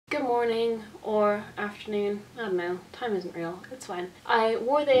good morning or afternoon, I don't know, time isn't real, it's fine. I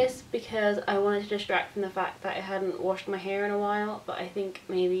wore this because I wanted to distract from the fact that I hadn't washed my hair in a while, but I think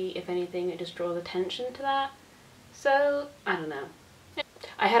maybe if anything it just draws attention to that, so I don't know.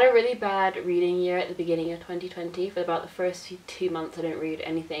 I had a really bad reading year at the beginning of 2020. For about the first 2 months I didn't read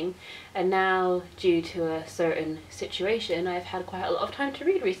anything, and now due to a certain situation I've had quite a lot of time to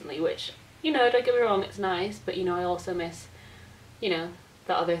read recently, which, you know, don't get me wrong, it's nice, but you know, I also miss, you know,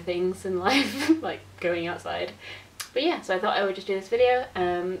 the other things in life, like going outside. But yeah, so I thought I would just do this video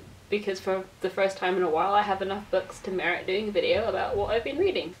because for the first time in a while I have enough books to merit doing a video about what I've been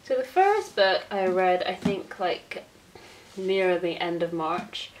reading. So the first book I read, I think like near the end of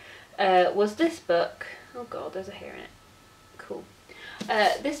March, was this book. Oh god, there's a hair in it. Cool.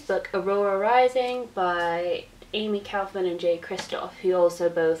 This book, Aurora Rising, by Amy Kaufman and Jay Kristoff, who also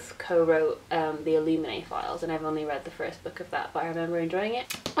both co-wrote the Illuminae files, and I've only read the first book of that, but I remember enjoying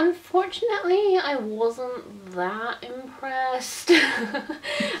it. Unfortunately, I wasn't that impressed.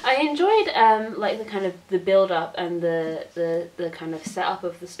 I enjoyed like the kind of the build-up and the kind of setup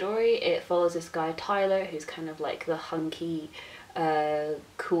of the story. It follows this guy Tyler, who's kind of like the hunky,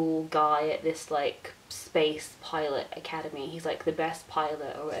 cool guy at this like space pilot academy. He's like the best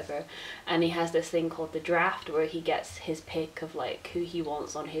pilot or whatever, and he has this thing called the draft where he gets his pick of like who he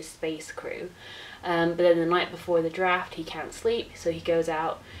wants on his space crew, but then the night before the draft he can't sleep, so he goes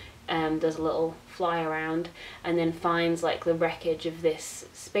out and does a little fly around and then finds like the wreckage of this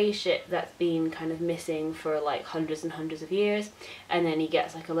spaceship that's been kind of missing for like hundreds and hundreds of years, and then he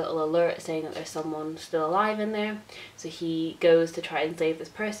gets like a little alert saying that there's someone still alive in there, so he goes to try and save this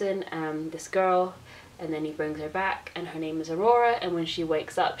person, this girl, and then he brings her back, and her name is Aurora, and when she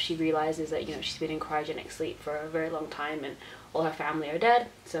wakes up she realizes that, you know, she's been in cryogenic sleep for a very long time and all her family are dead,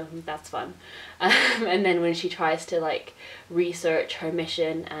 so that's fun. And then when she tries to like research her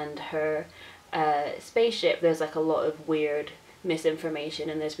mission and her spaceship, there's like a lot of weird misinformation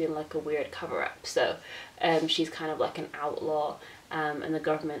and there's been like a weird cover-up, so she's kind of like an outlaw, and the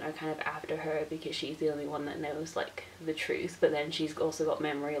government are kind of after her because she's the only one that knows like the truth, but then she's also got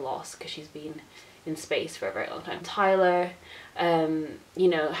memory loss because she's been in space for a very long time. Tyler, you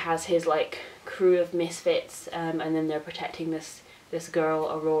know, has his like crew of misfits, and then they're protecting this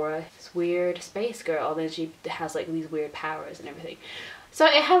girl Aurora, this weird space girl, and then she has like these weird powers and everything. So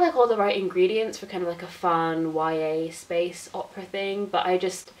it had like all the right ingredients for kind of like a fun YA space opera thing, but I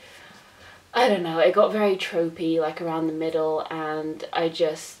don't know, it got very tropey like around the middle, and I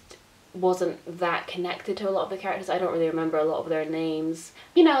just wasn't that connected to a lot of the characters. I don't really remember a lot of their names.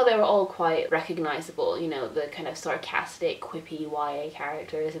 You know, they were all quite recognisable, you know, the kind of sarcastic, quippy YA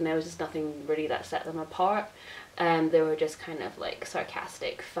characters, and there was just nothing really that set them apart. They were just kind of like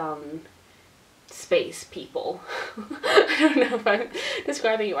sarcastic, fun space people. I don't know if I'm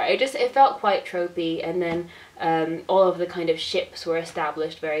describing it right. It felt quite tropey, and then all of the kind of ships were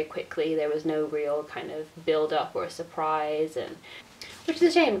established very quickly. There was no real kind of build-up or surprise, and which is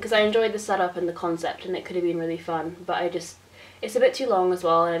a shame because I enjoyed the setup and the concept and it could have been really fun, but it's a bit too long as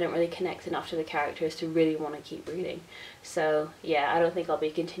well, and I didn't really connect enough to the characters to really want to keep reading. So yeah, I don't think I'll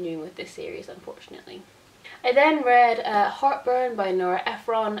be continuing with this series, unfortunately. I then read Heartburn by Nora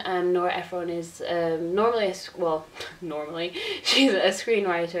Ephron. Nora Ephron is normally she's a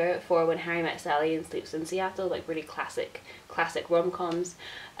screenwriter for When Harry Met Sally and Sleeps in Seattle, like really classic rom-coms,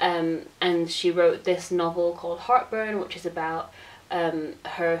 and she wrote this novel called Heartburn, which is about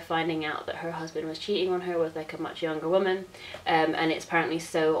her finding out that her husband was cheating on her with like a much younger woman, and it's apparently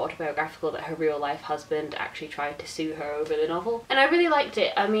so autobiographical that her real life husband actually tried to sue her over the novel, and I really liked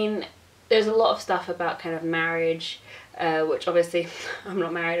it. I mean, there's a lot of stuff about kind of marriage, which obviously I'm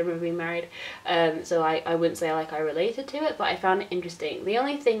not married, I've never been married, so I wouldn't say like I related to it, but I found it interesting. The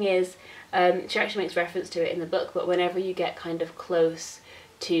only thing is, she actually makes reference to it in the book, but whenever you get kind of close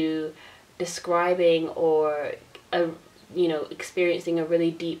to describing or you know, experiencing a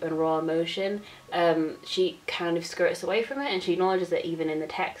really deep and raw emotion, she kind of skirts away from it, and she acknowledges that even in the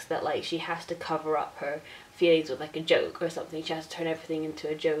text that like she has to cover up her feelings with like a joke or something. She has to turn everything into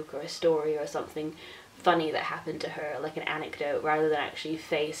a joke or a story or something funny that happened to her, like an anecdote, rather than actually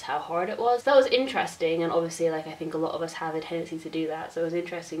face how hard it was. That was interesting, and obviously like I think a lot of us have a tendency to do that, so it was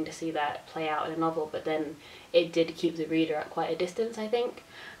interesting to see that play out in a novel, but then it did keep the reader at quite a distance, I think.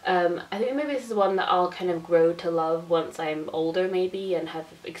 I think maybe this is one that I'll kind of grow to love once I'm older maybe and have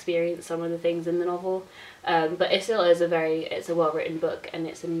experienced some of the things in the novel, but it still is it's a well-written book, and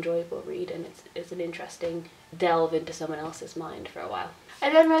it's an enjoyable read, and it's an interesting delve into someone else's mind for a while.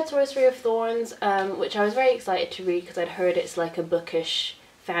 I then read Sorcery of Thorns, which I was very excited to read because I'd heard it's like a bookish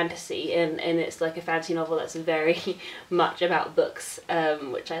fantasy, and it's like a fantasy novel that's very much about books,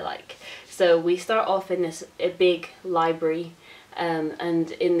 which I like. So we start off in this big library,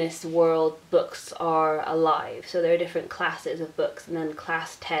 and in this world books are alive, so there are different classes of books, and then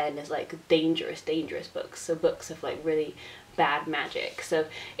class 10 is like dangerous books, so books of like really bad magic. So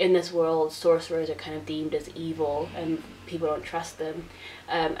in this world, sorcerers are kind of deemed as evil and people don't trust them,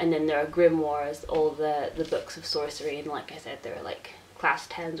 and then there are grimoires, all the books of sorcery, and like I said, there are like class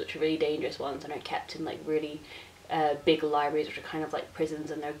 10s, which are really dangerous ones and are kept in like really big libraries, which are kind of like prisons,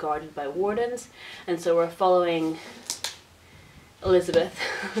 and they're guarded by wardens. And so we're following Elizabeth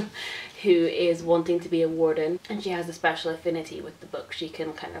who is wanting to be a warden, and she has a special affinity with the book. She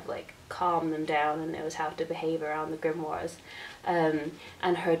can kind of like calm them down and knows how to behave around the grimoires,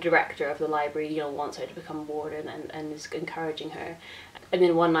 and her director of the library, you know, wants her to become warden and is encouraging her. And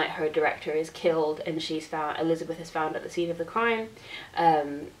then one night her director is killed, and Elizabeth is found at the scene of the crime,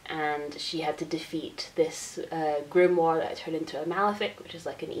 and she had to defeat this grimoire that turned into a malefic, which is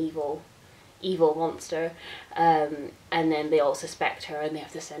like an evil monster, and then they all suspect her and they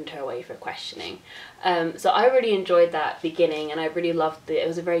have to send her away for questioning. So I really enjoyed that beginning, and I really loved it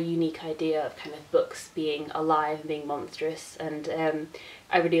was a very unique idea of kind of books being alive and being monstrous, and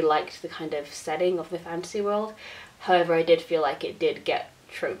I really liked the kind of setting of the fantasy world. However, I did feel like it did get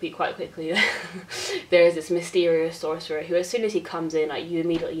tropey quite quickly. There's this mysterious sorcerer who, as soon as he comes in, like, you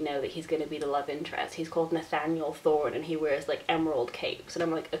immediately know that he's going to be the love interest. He's called Nathaniel Thorne, and he wears like emerald capes, and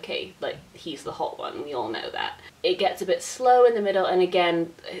I'm like, okay, like, he's the hot one, we all know that. It gets a bit slow in the middle, and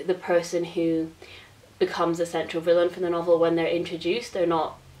again, the person who becomes the central villain for the novel, when they're introduced, they're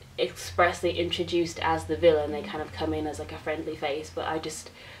not expressly introduced as the villain. They kind of come in as like a friendly face, but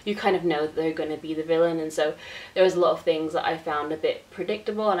you kind of know that they're going to be the villain, and so there was a lot of things that I found a bit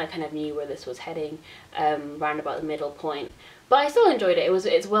predictable, and I kind of knew where this was heading round about the middle point. But I still enjoyed it.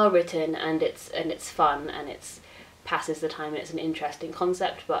 It's well written, and it's fun, and it's passes the time, and it's an interesting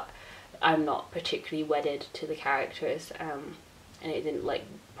concept, but I'm not particularly wedded to the characters, and it didn't like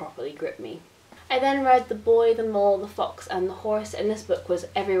properly grip me. I then read The Boy, the Mole, the Fox and the Horse, and this book was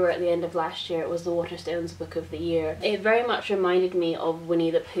everywhere at the end of last year. It was the Waterstones book of the year. It very much reminded me of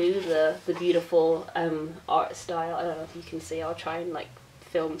Winnie the Pooh, the beautiful art style. I don't know if you can see, I'll try and like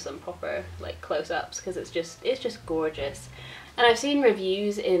film some proper like close-ups, because it's just gorgeous. And I've seen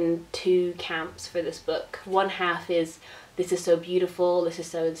reviews in two camps for this book. One half is, this is so beautiful, this is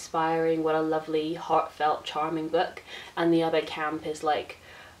so inspiring, what a lovely, heartfelt, charming book. And the other camp is like,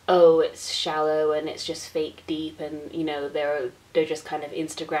 oh, it's shallow and it's just fake deep, and you know, they're just kind of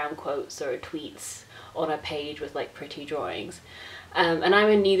Instagram quotes or tweets on a page with like pretty drawings. And I'm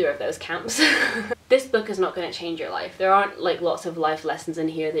in neither of those camps. This book is not going to change your life. There aren't like lots of life lessons in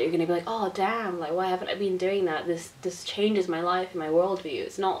here that you're going to be like, oh damn, like why haven't I been doing that? This changes my life and my worldview.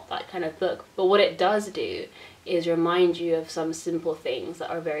 It's not that kind of book. But what it does do is remind you of some simple things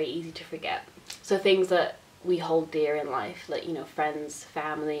that are very easy to forget. So things that we hold dear in life, like, you know, friends,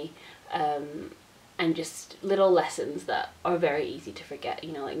 family, and just little lessons that are very easy to forget,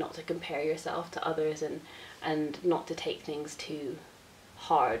 you know, like not to compare yourself to others, and not to take things too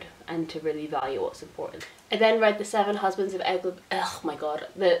hard, and to really value what's important. I then read The Seven Husbands of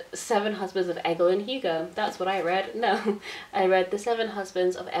The Seven Husbands of Evelyn Hugo. That's what I read. No, I read The Seven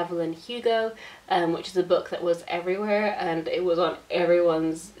Husbands of Evelyn Hugo, which is a book that was everywhere, and it was on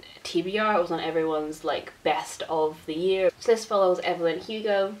everyone's TBR, it was on everyone's like best of the year. So this follows Evelyn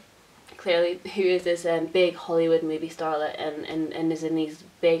Hugo, clearly, who is this big Hollywood movie starlet, and is in these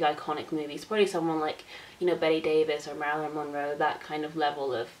big iconic movies. Probably someone like, you know, Bette Davis or Marilyn Monroe, that kind of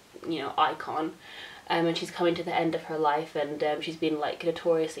level of, you know, icon. And she's coming to the end of her life, and she's been like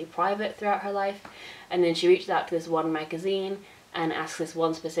notoriously private throughout her life, and then she reaches out to this one magazine and asks this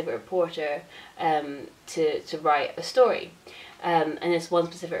one specific reporter to write a story. And this one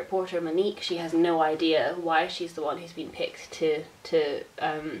specific reporter, Monique, she has no idea why she's the one who's been picked to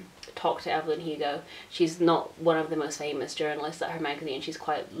talk to Evelyn Hugo. She's not one of the most famous journalists at her magazine, she's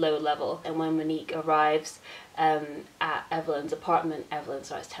quite low level. And when Monique arrives at Evelyn's apartment, Evelyn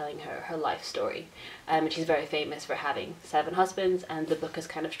starts telling her life story. And she's very famous for having 7 husbands, and the book is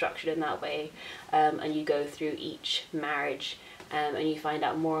kind of structured in that way. And you go through each marriage, and you find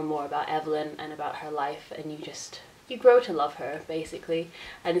out more and more about Evelyn and about her life, and you grow to love her, basically.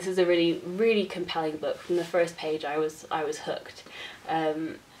 And this is a really, really compelling book. From the first page I was hooked,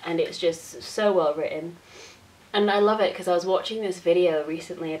 and it's just so well written. And I love it because I was watching this video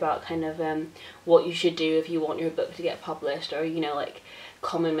recently about kind of what you should do if you want your book to get published, or, you know, like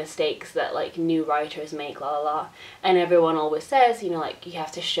common mistakes that like new writers make, la la la. And everyone always says, you know, like, you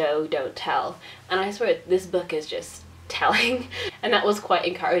have to show, don't tell. And I swear this book is just telling. And that was quite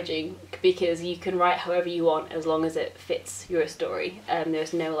encouraging, because you can write however you want as long as it fits your story.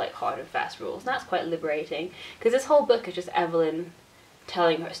 There's no like hard and fast rules. And that's quite liberating, because this whole book is just Evelyn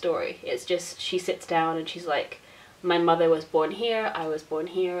telling her story. It's just, she sits down and she's like, my mother was born here, I was born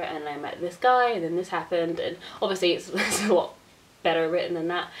here, and I met this guy, and then this happened. And obviously it's a lot better written than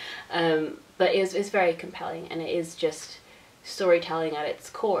that, but it's very compelling, and it is just storytelling at its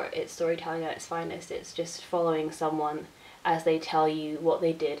core. It's storytelling at its finest. It's just following someone as they tell you what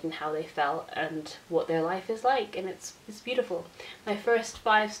they did and how they felt and what their life is like, and it's beautiful. My first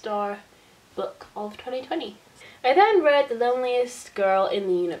 5-star book of 2020. I then read The Loneliest Girl in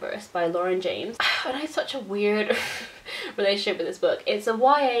the Universe by Lauren James. And I had such a weird relationship with this book. It's a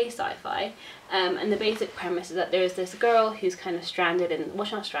YA sci-fi, and the basic premise is that there's this girl who's kind of stranded in, well,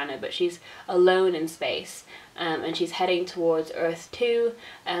 she's not stranded, but she's alone in space, and she's heading towards Earth 2,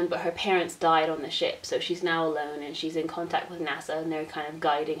 but her parents died on the ship, so she's now alone, and she's in contact with NASA, and they're kind of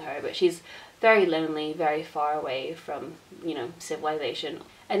guiding her, but she's very lonely, very far away from, you know, civilization.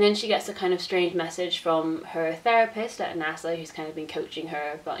 And then she gets a kind of strange message from her therapist at NASA, who's kind of been coaching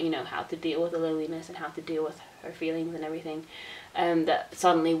her about, you know, how to deal with the loneliness and how to deal with her feelings and everything, that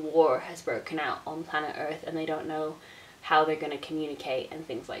suddenly war has broken out on planet Earth, and they don't know how they're going to communicate and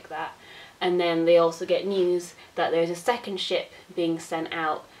things like that. And then they also get news that there's a second ship being sent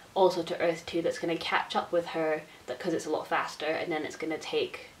out also to Earth 2 that's going to catch up with her, because it's a lot faster, and then it's going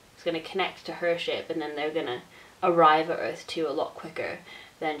to connect to her ship, and then they're going to arrive at Earth 2 a lot quicker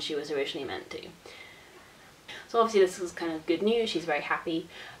than she was originally meant to. So obviously this is kind of good news. She's very happy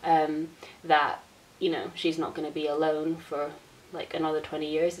that, you know, she's not going to be alone for like another 20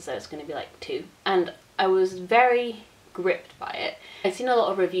 years, so it's going to be like 2. And I was very gripped by it. I've seen a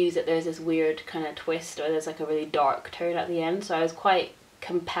lot of reviews that there's this weird kind of twist, or there's like a really dark turn at the end, so I was quite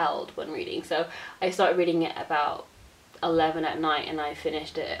compelled when reading. So I started reading it about 11 at night, and I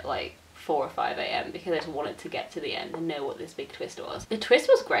finished it at like 4 or 5 a.m. because I just wanted to get to the end and know what this big twist was. The twist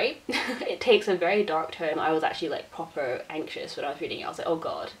was great. It takes a very dark turn. I was actually like proper anxious when I was reading it. I was like, oh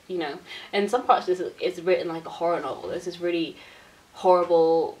god, you know. And some parts of this is written like a horror novel. There's this really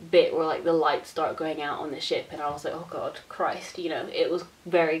horrible bit where like the lights start going out on the ship, and I was like, oh god, Christ, you know. I was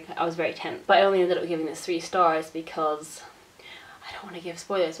very tense. But I only ended up giving this 3 stars because I don't want to give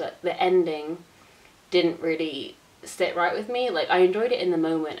spoilers, but the ending didn't really sit right with me. Like, I enjoyed it in the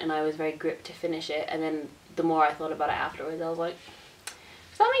moment and I was very gripped to finish it, and then the more I thought about it afterwards, I was like,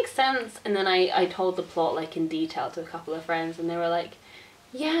 does that make sense? And then I told the plot like in detail to a couple of friends, and they were like,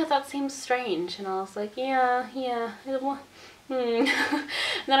 yeah, that seems strange. And I was like, yeah. And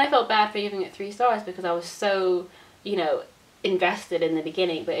then I felt bad for giving it 3 stars because I was so, you know, invested in the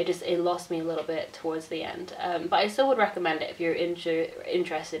beginning, but it lost me a little bit towards the end. But I still would recommend it if you're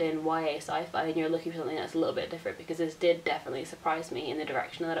interested in YA sci-fi and you're looking for something that's a little bit different, because this did definitely surprise me in the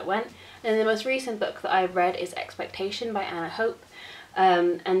direction that it went. And the most recent book that I've read is Expectation by Anna Hope,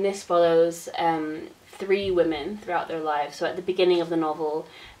 and this follows 3 women throughout their lives. So at the beginning of the novel,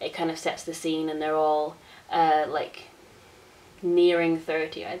 it kind of sets the scene, and they're all like nearing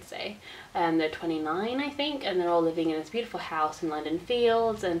 30, I'd say. They're 29, I think, and they're all living in this beautiful house in London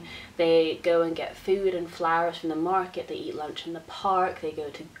Fields, and they go and get food and flowers from the market, they eat lunch in the park, they go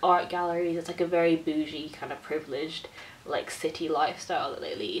to art galleries. It's like a very bougie, kind of privileged, like city lifestyle that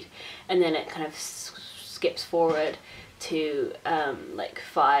they lead. And then it kind of skips forward to like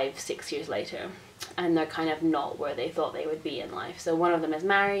 5-6 years later, and they're kind of not where they thought they would be in life. So one of them is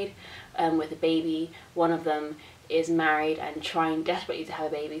married with a baby, one of them is married and trying desperately to have a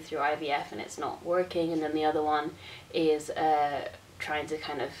baby through IVF, and it's not working, and then the other one is trying to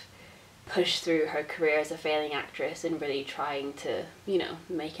kind of push through her career as a failing actress and really trying to, you know,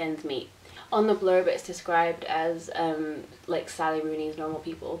 make ends meet. On the blurb it's described as like Sally Rooney's Normal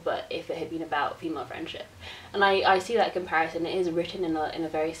People, but if it had been about female friendship. And I see that comparison. It is written in a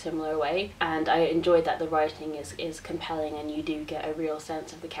very similar way, and I enjoyed that the writing is compelling and you do get a real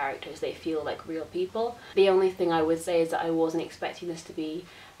sense of the characters. They feel like real people. The only thing I would say is that I wasn't expecting this to be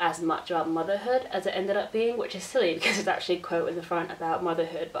as much about motherhood as it ended up being, which is silly because it's actually a quote in the front about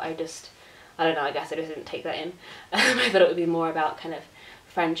motherhood, but I don't know, I guess I just didn't take that in. I thought it would be more about kind of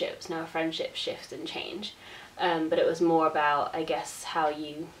friendships, now friendship shifts and change, but it was more about, I guess, how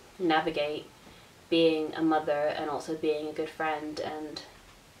you navigate being a mother and also being a good friend. And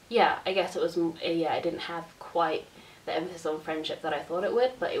yeah, I guess it was, yeah, it didn't have quite the emphasis on friendship that I thought it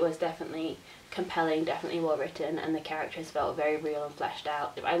would, but it was definitely compelling, definitely well written, and the characters felt very real and fleshed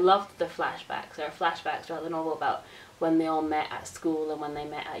out. I loved the flashbacks. There are flashbacks throughout the novel about when they all met at school and when they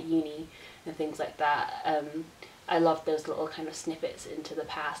met at uni and things like that. I loved those little kind of snippets into the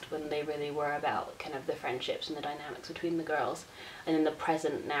past when they really were about kind of the friendships and the dynamics between the girls, and then the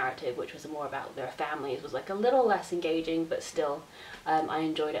present narrative, which was more about their families, was like a little less engaging, but still I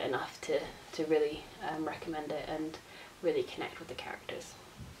enjoyed it enough to really recommend it and really connect with the characters.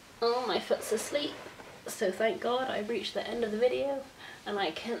 Oh, my foot's asleep, so thank God I've reached the end of the video and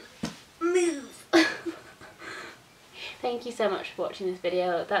I can move. Thank you so much for watching this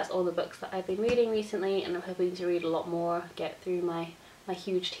video. That's all the books that I've been reading recently, and I'm hoping to read a lot more, get through my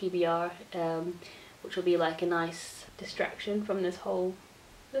huge TBR, which will be like a nice distraction from this whole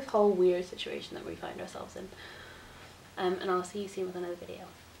weird situation that we find ourselves in. And I'll see you soon with another video.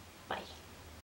 Bye.